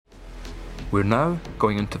We're now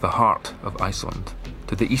going into the heart of Iceland,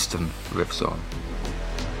 to the eastern rift zone.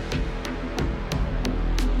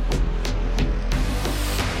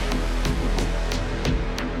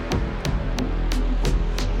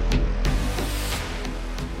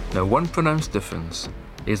 Now, one pronounced difference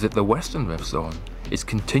is that the western rift zone is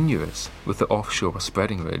continuous with the offshore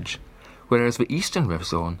spreading ridge, whereas the eastern rift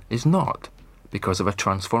zone is not, because of a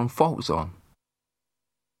transformed fault zone.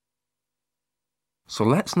 So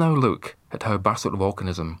let's now look at how basalt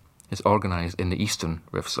volcanism is organised in the eastern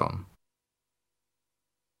rift zone.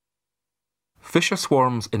 Fissure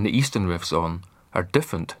swarms in the eastern rift zone are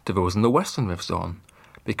different to those in the western rift zone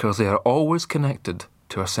because they are always connected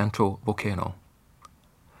to a central volcano.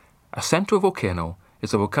 A central volcano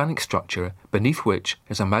is a volcanic structure beneath which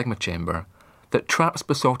is a magma chamber that traps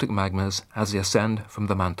basaltic magmas as they ascend from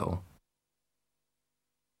the mantle.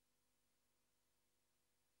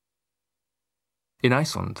 In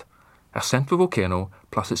Iceland, a central volcano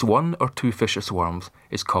plus its one or two fissure swarms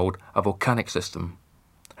is called a volcanic system,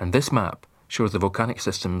 and this map shows the volcanic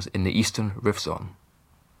systems in the eastern rift zone.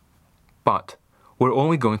 But we're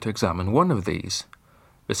only going to examine one of these.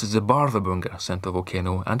 This is the Bárðarbunga central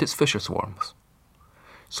volcano and its fissure swarms.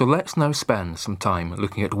 So let's now spend some time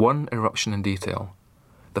looking at one eruption in detail,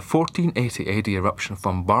 the 1480 AD eruption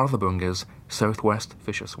from Bárðarbunga's southwest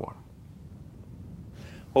fissure swarm.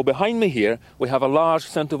 Well, behind me here we have a large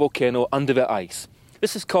central volcano under the ice.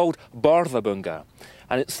 This is called Bárðarbunga,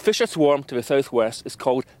 and its fissure swarm to the southwest is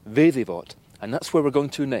called Veiðivot, and that's where we're going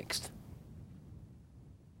to next.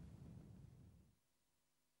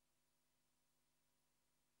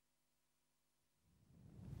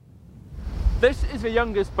 This is the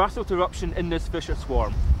youngest basalt eruption in this fissure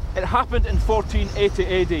swarm. It happened in 1480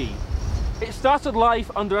 AD. It started life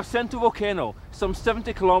under a central volcano some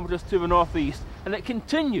 70 kilometres to the northeast, and it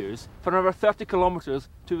continues for another 30 kilometres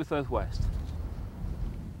to the southwest.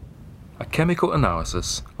 A chemical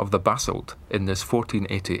analysis of the basalt in this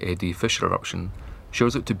 1480 AD fissure eruption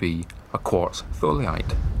shows it to be a quartz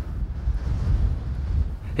tholite.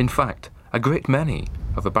 In fact, a great many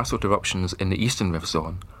of the basalt eruptions in the eastern rift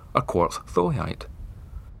zone are quartz tholite.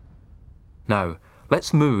 Now,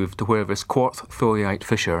 let's move to where this quartz tholite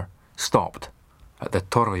fissure stopped, at the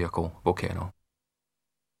Torfajökull volcano.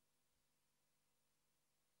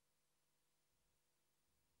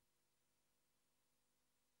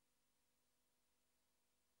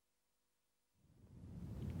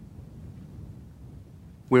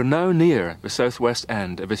 We're now near the southwest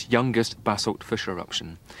end of this youngest basalt fissure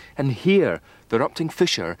eruption, and here the erupting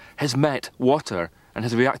fissure has met water and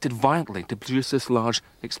has reacted violently to produce this large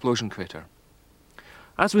explosion crater.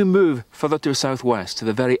 As we move further to the southwest to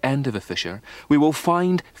the very end of the fissure, we will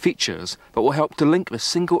find features that will help to link this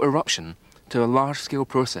single eruption to the large-scale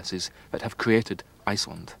processes that have created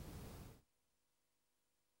Iceland.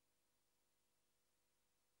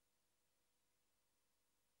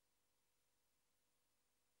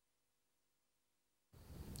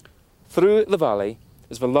 Through the valley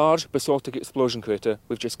is the large basaltic explosion crater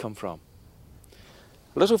we've just come from.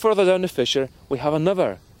 A little further down the fissure we have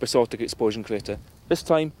another basaltic explosion crater, this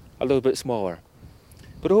time a little bit smaller.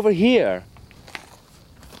 But over here,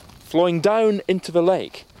 flowing down into the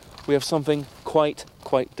lake, we have something quite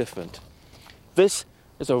different. This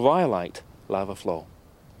is a rhyolite lava flow.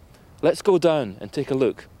 Let's go down and take a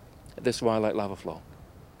look at this rhyolite lava flow.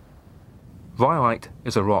 Rhyolite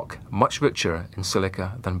is a rock much richer in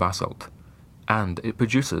silica than basalt, and it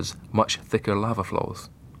produces much thicker lava flows.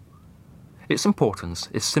 Its importance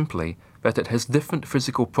is simply that it has different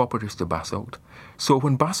physical properties to basalt, so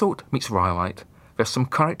when basalt meets rhyolite, there's some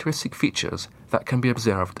characteristic features that can be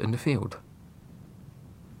observed in the field.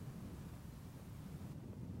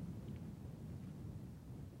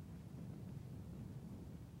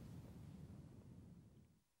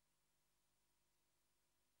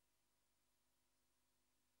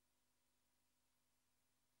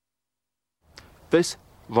 This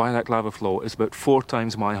rhyolite lava flow is about 4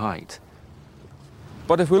 times my height.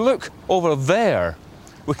 But if we look over there,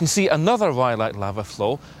 we can see another rhyolite lava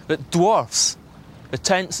flow that dwarfs the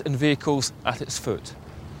tents and vehicles at its foot.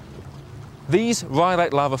 These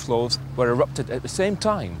rhyolite lava flows were erupted at the same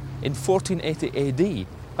time in 1480 AD.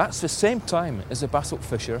 That's the same time as the basalt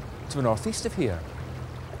fissure to the northeast of here.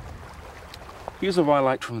 Here's a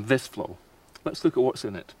rhyolite from this flow. Let's look at what's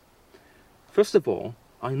in it. First of all,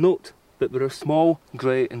 I note that there are small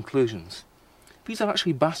grey inclusions. These are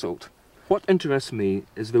actually basalt. What interests me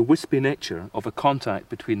is the wispy nature of the contact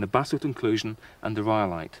between the basalt inclusion and the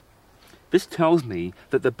rhyolite. This tells me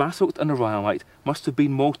that the basalt and the rhyolite must have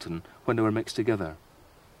been molten when they were mixed together.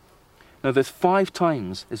 Now there's 5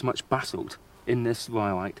 times as much basalt in this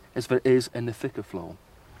rhyolite as there is in the thicker flow.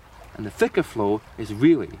 And the thicker flow is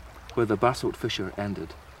really where the basalt fissure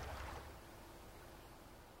ended.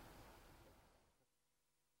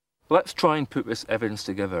 Let's try and put this evidence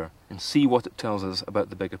together and see what it tells us about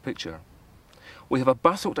the bigger picture. We have a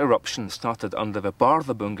basalt eruption started under the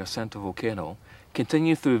Barthabunga central volcano,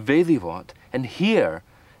 continued through Veðivot, and here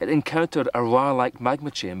it encountered a rhyolite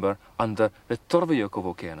magma chamber under the Torfajökull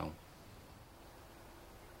volcano.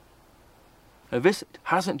 Now this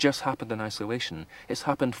hasn't just happened in isolation, it's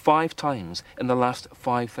happened 5 times in the last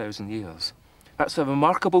 5,000 years. That's a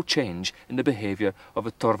remarkable change in the behaviour of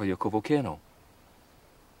the Torfajökull volcano.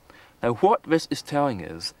 Now what this is telling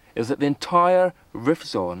us is that the entire rift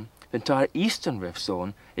zone, the entire eastern rift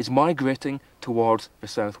zone, is migrating towards the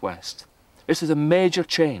southwest. This is a major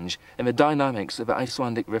change in the dynamics of the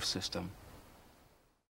Icelandic rift system.